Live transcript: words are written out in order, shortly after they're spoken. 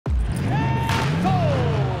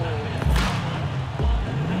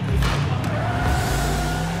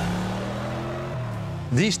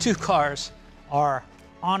These two cars are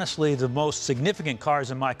honestly the most significant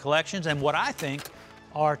cars in my collections, and what I think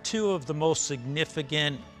are two of the most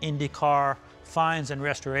significant IndyCar finds and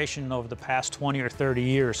restoration over the past 20 or 30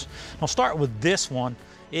 years. I'll start with this one.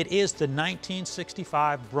 It is the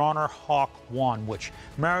 1965 Brawner Hawk 1, which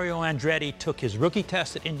Mario Andretti took his rookie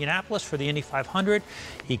test at Indianapolis for the Indy 500.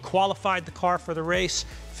 He qualified the car for the race,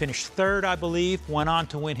 finished third, I believe, went on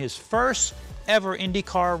to win his first ever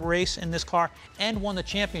IndyCar race in this car, and won the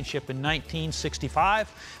championship in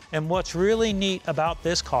 1965. And what's really neat about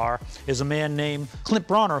this car is a man named Clint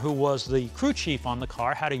Brawner, who was the crew chief on the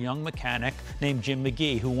car, had a young mechanic named Jim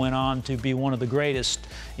McGee, who went on to be one of the greatest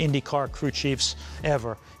IndyCar crew chiefs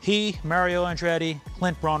ever. He, Mario Andretti,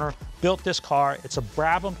 Clint Brawner, built this car. It's a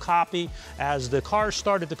Brabham copy. As the cars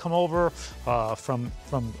started to come over from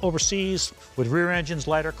overseas with rear engines,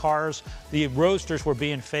 lighter cars, the roadsters were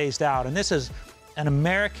being phased out. And this is an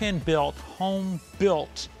American-built,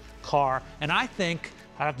 home-built car. And I think,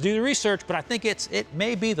 I have to do the research, but I think it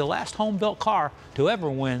may be the last home-built car to ever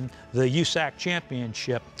win the USAC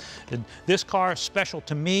championship. And this car is special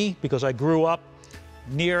to me because I grew up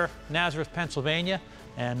near Nazareth, Pennsylvania,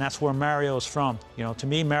 and that's where Mario is from. You know, to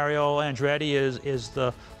me, Mario Andretti is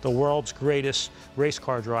the world's greatest race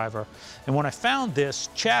car driver. And when I found this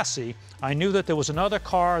chassis, I knew that there was another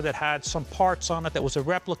car that had some parts on it that was a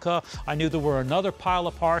replica. I knew there were another pile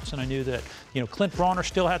of parts, and I knew that, you know, Clint Brawner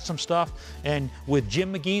still had some stuff. And with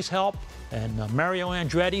Jim McGee's help and Mario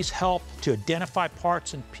Andretti's help to identify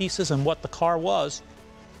parts and pieces and what the car was,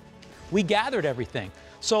 we gathered everything.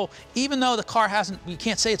 So even though the car hasn't, you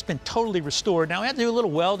can't say it's been totally restored. Now we had to do a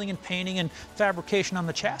little welding and painting and fabrication on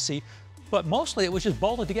the chassis, but mostly it was just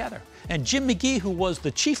bolted together. And Jim McGee, who was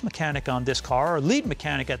the chief mechanic on this car, or lead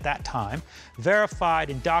mechanic at that time,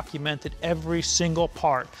 verified and documented every single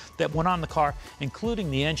part that went on the car,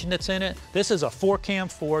 including the engine that's in it. This is a 4-cam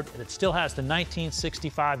Ford, and it still has the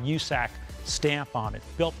 1965 USAC stamp on it.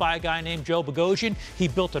 Built by a guy named Joe Bogosian. He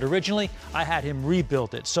built it originally. I had him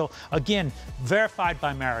rebuild it. So again, verified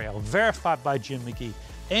by Mario, verified by Jim McGee,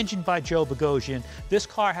 engine by Joe Bogosian. This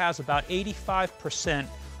car has about 85%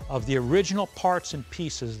 of the original parts and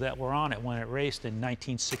pieces that were on it when it raced in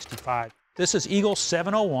 1965. This is Eagle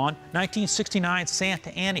 701, 1969 Santa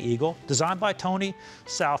Ana Eagle, designed by Tony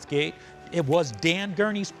Southgate. It was Dan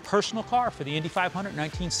Gurney's personal car for the Indy 500 in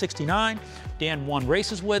 1969. Dan won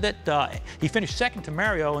races with it. He finished second to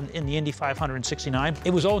Mario in the Indy 500 in 69.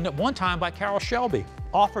 It was owned at one time by Carroll Shelby.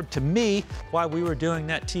 Offered to me while we were doing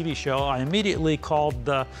that TV show. I immediately called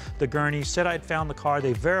the Gurneys, said I'd found the car.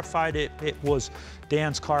 They verified it. It was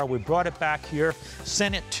Dan's car. We brought it back here,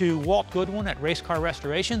 sent it to Walt Goodwin at Race Car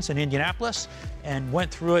Restorations in Indianapolis, and went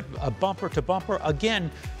through it bumper to bumper. Again,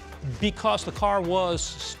 because the car was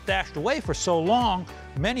stashed away for so long,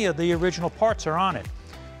 many of the original parts are on it.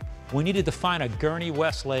 We needed to find a Gurney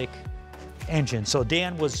Westlake engine. So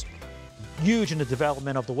Dan was huge in the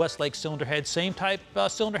development of the Westlake cylinder heads, same type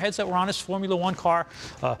cylinder heads that were on his Formula One car,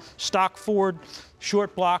 stock Ford,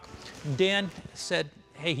 short block. And Dan said,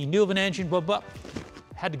 hey, he knew of an engine, but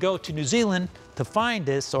had to go to New Zealand to find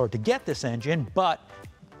this, or to get this engine, but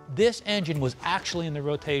this engine was actually in the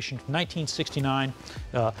rotation from 1969.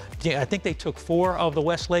 I think they took 4 of the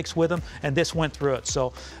Westlakes with them, and this went through it.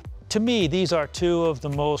 So to me, these are two of the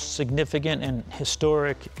most significant and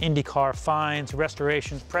historic IndyCar finds,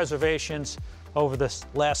 restorations, preservations over the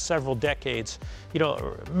last several decades. You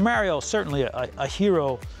know, Mario, certainly a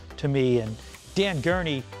hero to me, and Dan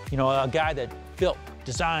Gurney, you know, a guy that built,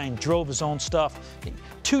 designed, drove his own stuff.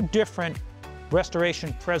 Two different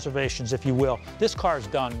restoration preservations, if you will. This car is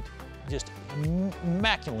done just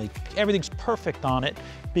immaculately. Everything's perfect on it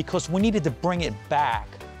because we needed to bring it back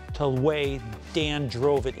to the way Dan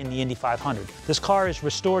drove it in the Indy 500. This car is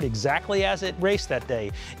restored exactly as it raced that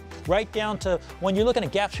day. Right down to when you're looking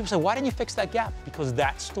at gaps, people say, why didn't you fix that gap? Because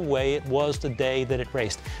that's the way it was the day that it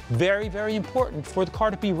raced. Very, very important for the car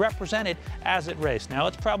to be represented as it raced. Now,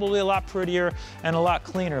 it's probably a lot prettier and a lot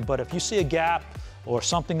cleaner, but if you see a gap or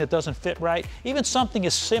something that doesn't fit right, even something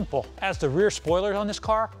as simple as the rear spoiler on this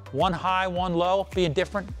car, one high, one low, being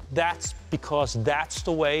different, that's because that's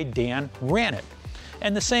the way Dan ran it.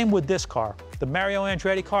 And the same with this car, the Mario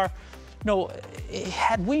Andretti car. No,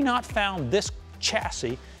 had we not found this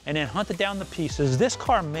chassis and then hunted down the pieces, this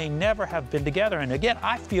car may never have been together. And again,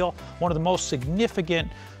 I feel one of the most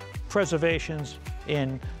significant preservations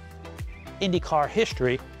in IndyCar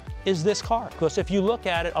history is this car. Because if you look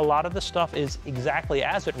at it, a lot of the stuff is exactly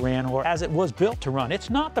as it ran or as it was built to run. It's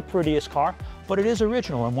not the prettiest car, but it is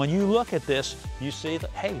original. And when you look at this, you see that,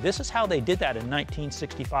 hey, this is how they did that in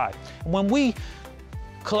 1965. And when we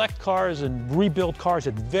collect cars and rebuild cars,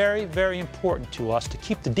 it's very, very important to us to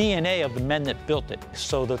keep the DNA of the men that built it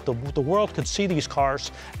so that the world could see these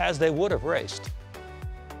cars as they would have raced.